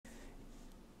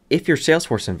If your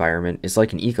Salesforce environment is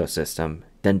like an ecosystem,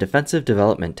 then defensive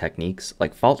development techniques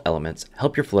like fault elements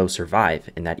help your flow survive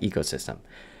in that ecosystem.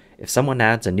 If someone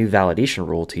adds a new validation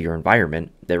rule to your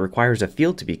environment that requires a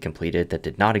field to be completed that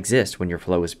did not exist when your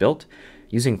flow was built,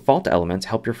 using fault elements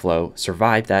help your flow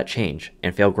survive that change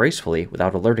and fail gracefully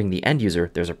without alerting the end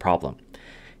user there's a problem.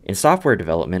 In software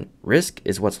development, risk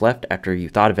is what's left after you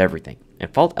thought of everything,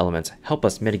 and fault elements help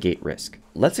us mitigate risk.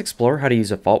 Let's explore how to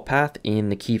use a fault path in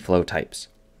the key flow types.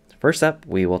 First up,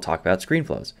 we will talk about screen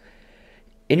flows.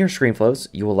 In your screen flows,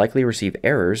 you will likely receive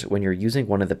errors when you're using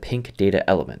one of the pink data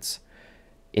elements.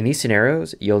 In these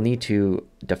scenarios, you'll need to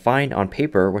define on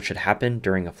paper what should happen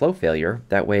during a flow failure.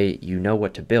 That way you know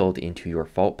what to build into your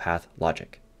fault path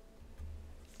logic.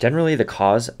 Generally, the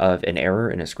cause of an error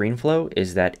in a screen flow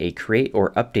is that a create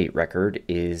or update record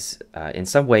is in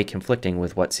some way conflicting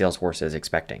with what Salesforce is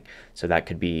expecting. So that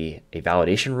could be a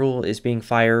validation rule is being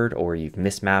fired, or you've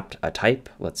mismapped a type.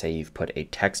 Let's say you've put a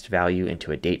text value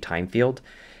into a date time field.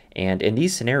 And in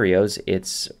these scenarios,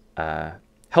 it's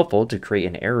helpful to create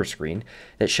an error screen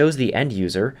that shows the end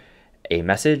user a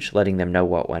message letting them know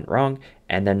what went wrong,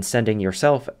 and then sending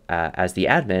yourself as the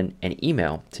admin an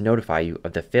email to notify you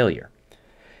of the failure.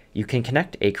 You can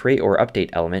connect a create or update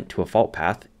element to a fault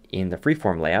path in the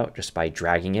freeform layout just by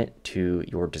dragging it to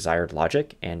your desired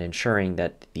logic and ensuring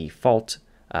that the fault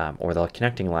or the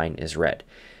connecting line is red.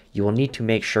 You will need to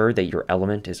make sure that your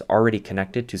element is already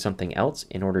connected to something else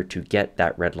in order to get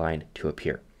that red line to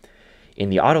appear. In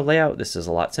the auto layout, this is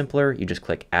a lot simpler. You just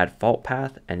click add fault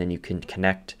path, and then you can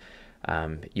connect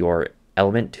your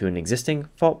element to an existing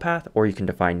fault path, or you can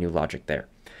define new logic there.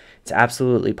 It's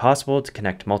absolutely possible to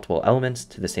connect multiple elements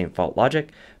to the same fault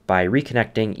logic by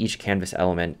reconnecting each canvas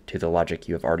element to the logic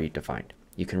you have already defined.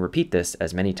 You can repeat this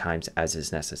as many times as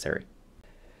is necessary.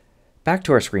 Back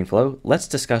to our screen flow, let's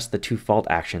discuss the two fault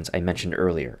actions I mentioned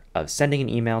earlier of sending an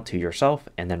email to yourself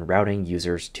and then routing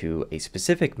users to a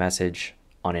specific message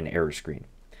on an error screen.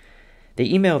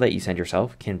 The email that you send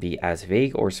yourself can be as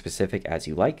vague or specific as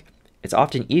you like. It's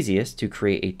often easiest to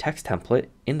create a text template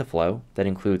in the flow that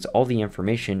includes all the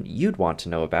information you'd want to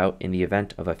know about in the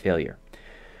event of a failure.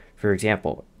 For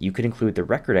example, you could include the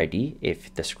record ID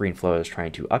if the screen flow is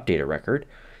trying to update a record.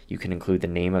 You can include the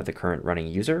name of the current running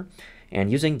user,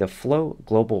 and using the flow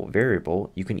global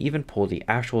variable, you can even pull the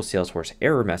actual Salesforce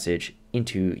error message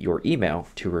into your email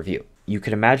to review. You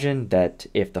can imagine that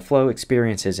if the flow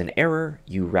experiences an error,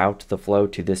 you route the flow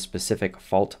to this specific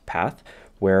fault path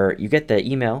where you get the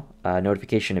email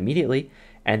notification immediately,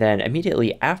 and then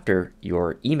immediately after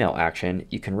your email action,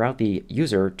 you can route the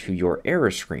user to your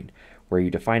error screen where you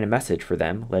define a message for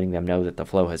them, letting them know that the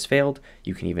flow has failed.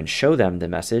 You can even show them the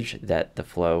message that the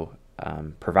flow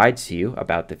provides to you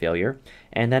about the failure,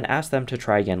 and then ask them to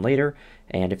try again later,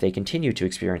 and if they continue to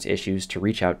experience issues, to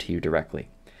reach out to you directly.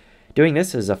 Doing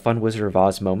this is a fun Wizard of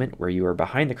Oz moment where you are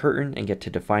behind the curtain and get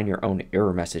to define your own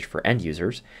error message for end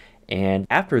users. And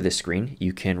after this screen,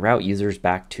 you can route users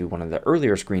back to one of the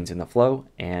earlier screens in the flow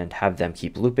and have them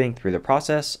keep looping through the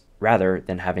process rather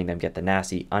than having them get the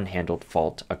nasty unhandled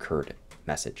fault occurred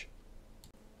message.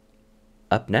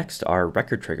 Up next are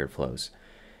record triggered flows.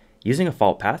 Using a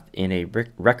fault path in a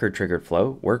record triggered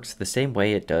flow works the same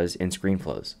way it does in screen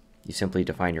flows. You simply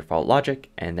define your fault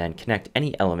logic and then connect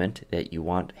any element that you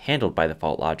want handled by the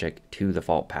fault logic to the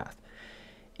fault path.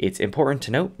 It's important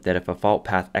to note that if a fault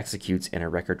path executes in a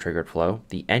record triggered flow,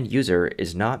 the end user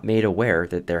is not made aware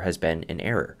that there has been an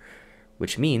error,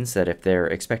 which means that if they're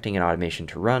expecting an automation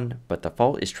to run, but the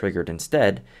fault is triggered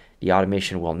instead, the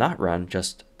automation will not run,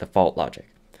 just the fault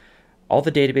logic. All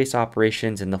the database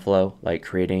operations in the flow, like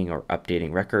creating or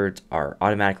updating records, are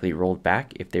automatically rolled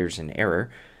back if there's an error.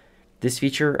 This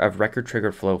feature of record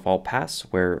triggered flow fault paths,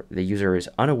 where the user is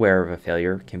unaware of a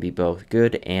failure, can be both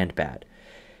good and bad.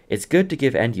 It's good to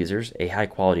give end users a high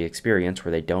quality experience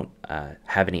where they don't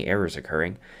have any errors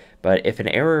occurring, but if an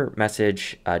error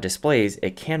message displays,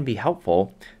 it can be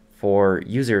helpful for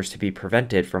users to be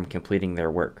prevented from completing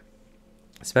their work,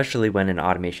 especially when an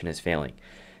automation is failing.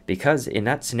 Because in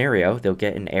that scenario, they'll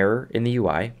get an error in the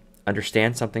UI,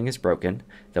 understand something is broken,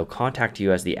 they'll contact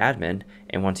you as the admin,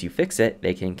 and once you fix it,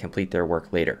 they can complete their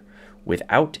work later.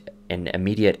 Without an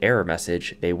immediate error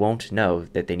message, they won't know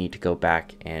that they need to go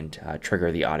back and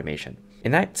trigger the automation.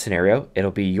 In that scenario,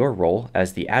 it'll be your role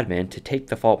as the admin to take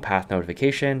the fault path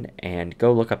notification and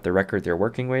go look up the record they're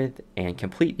working with and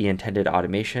complete the intended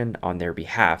automation on their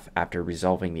behalf after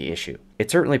resolving the issue.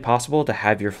 It's certainly possible to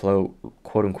have your flow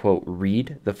quote-unquote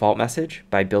read the fault message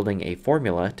by building a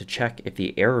formula to check if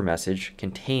the error message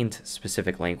contains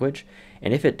specific language,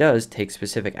 and if it does, take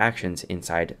specific actions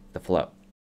inside the flow.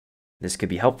 This could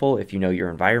be helpful if you know your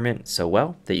environment so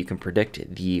well that you can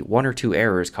predict the one or two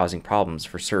errors causing problems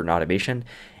for certain automation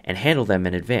and handle them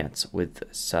in advance with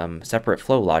some separate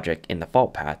flow logic in the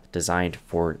fault path designed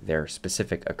for their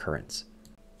specific occurrence.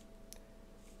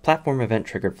 Platform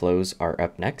event-triggered flows are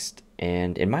up next,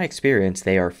 and in my experience,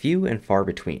 they are few and far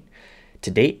between. To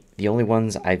date, the only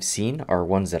ones I've seen are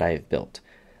ones that I have built.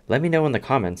 Let me know in the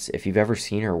comments if you've ever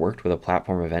seen or worked with a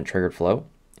platform event-triggered flow,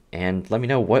 and let me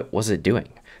know what was it doing.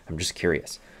 I'm just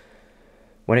curious.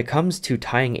 When it comes to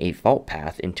tying a fault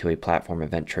path into a platform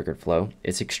event-triggered flow,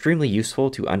 it's extremely useful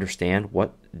to understand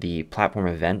what the platform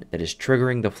event that is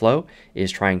triggering the flow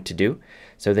is trying to do,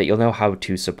 so that you'll know how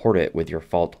to support it with your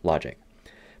fault logic.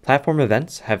 Platform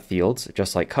events have fields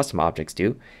just like custom objects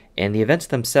do, and the events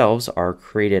themselves are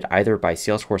created either by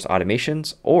Salesforce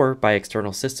automations or by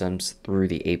external systems through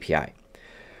the API.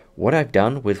 What I've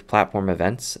done with platform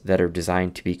events that are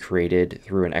designed to be created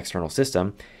through an external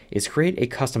system is create a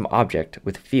custom object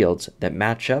with fields that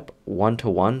match up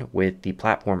one-to-one with the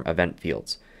platform event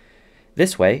fields.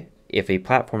 This way, if a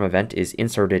platform event is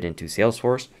inserted into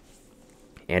Salesforce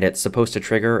and it's supposed to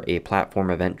trigger a platform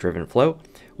event-driven flow,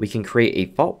 we can create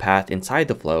a fault path inside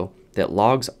the flow that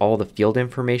logs all the field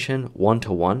information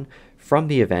one-to-one from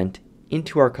the event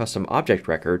into our custom object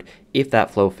record if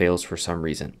that flow fails for some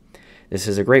reason. This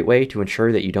is a great way to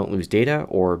ensure that you don't lose data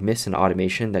or miss an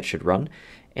automation that should run,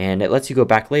 and it lets you go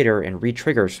back later and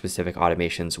re-trigger specific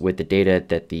automations with the data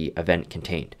that the event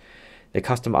contained. The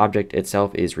custom object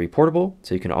itself is reportable,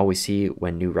 so you can always see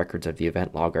when new records of the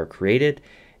event log are created,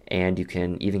 and you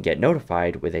can even get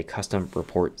notified with a custom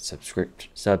report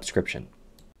subscription.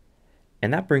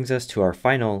 And that brings us to our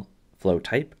final flow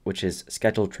type, which is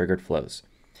scheduled triggered flows.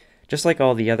 Just like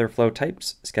all the other flow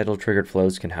types, scheduled triggered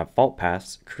flows can have fault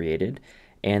paths created,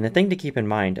 and the thing to keep in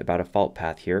mind about a fault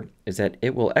path here is that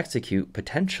it will execute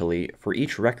potentially for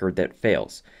each record that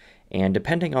fails, and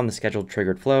depending on the scheduled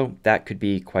triggered flow, that could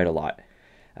be quite a lot.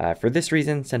 For this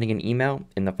reason, sending an email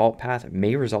in the fault path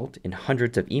may result in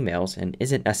hundreds of emails and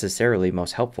isn't necessarily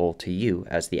most helpful to you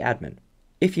as the admin.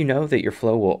 If you know that your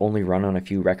flow will only run on a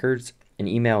few records, an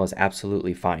email is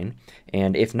absolutely fine,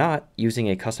 and if not, using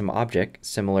a custom object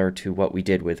similar to what we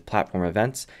did with platform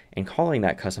events and calling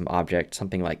that custom object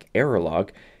something like error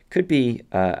log could be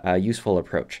a useful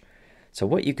approach. So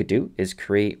what you could do is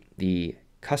create the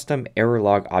custom error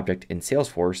log object in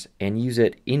Salesforce and use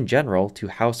it in general to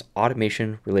house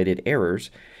automation related errors,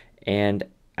 and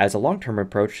as a long-term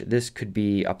approach, this could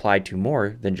be applied to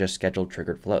more than just scheduled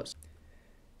triggered flows.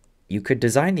 You could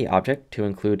design the object to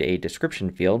include a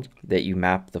description field that you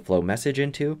map the flow message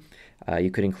into.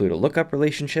 You could include a lookup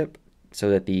relationship so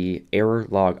that the error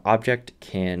log object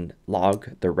can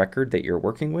log the record that you're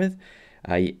working with.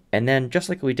 And then just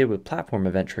like we did with platform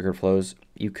event trigger flows,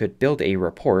 you could build a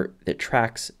report that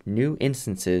tracks new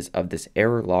instances of this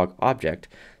error log object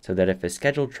so that if a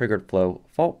scheduled triggered flow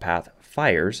fault path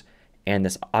fires and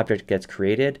this object gets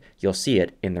created, you'll see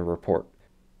it in the report.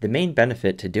 The main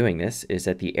benefit to doing this is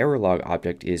that the error log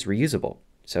object is reusable,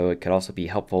 so it could also be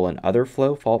helpful in other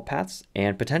flow fault paths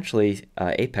and potentially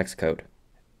Apex code.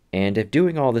 And if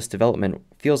doing all this development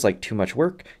feels like too much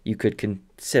work, you could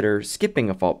consider skipping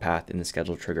a fault path in the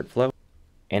scheduled triggered flow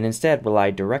and instead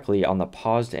rely directly on the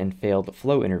paused and failed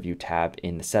flow interview tab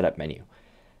in the setup menu.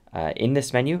 In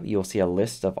this menu, you'll see a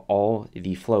list of all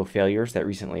the flow failures that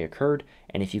recently occurred,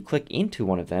 and if you click into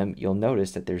one of them, you'll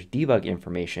notice that there's debug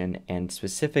information and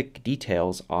specific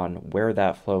details on where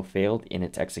that flow failed in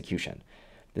its execution.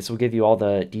 This will give you all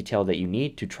the detail that you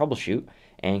need to troubleshoot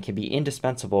and can be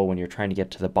indispensable when you're trying to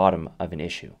get to the bottom of an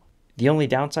issue. The only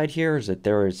downside here is that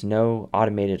there is no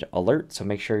automated alert, so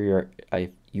make sure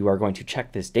you are going to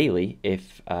check this daily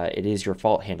if it is your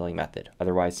fault handling method.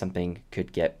 Otherwise, something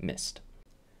could get missed.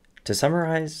 To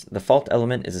summarize, the fault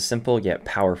element is a simple yet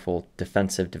powerful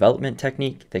defensive development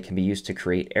technique that can be used to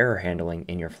create error handling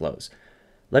in your flows.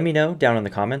 Let me know down in the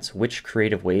comments which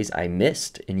creative ways I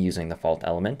missed in using the fault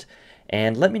element,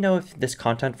 and let me know if this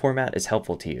content format is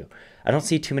helpful to you. I don't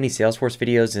see too many Salesforce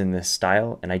videos in this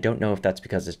style, and I don't know if that's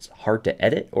because it's hard to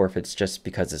edit or if it's just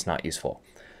because it's not useful.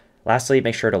 Lastly,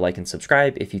 make sure to like and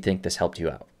subscribe if you think this helped you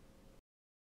out.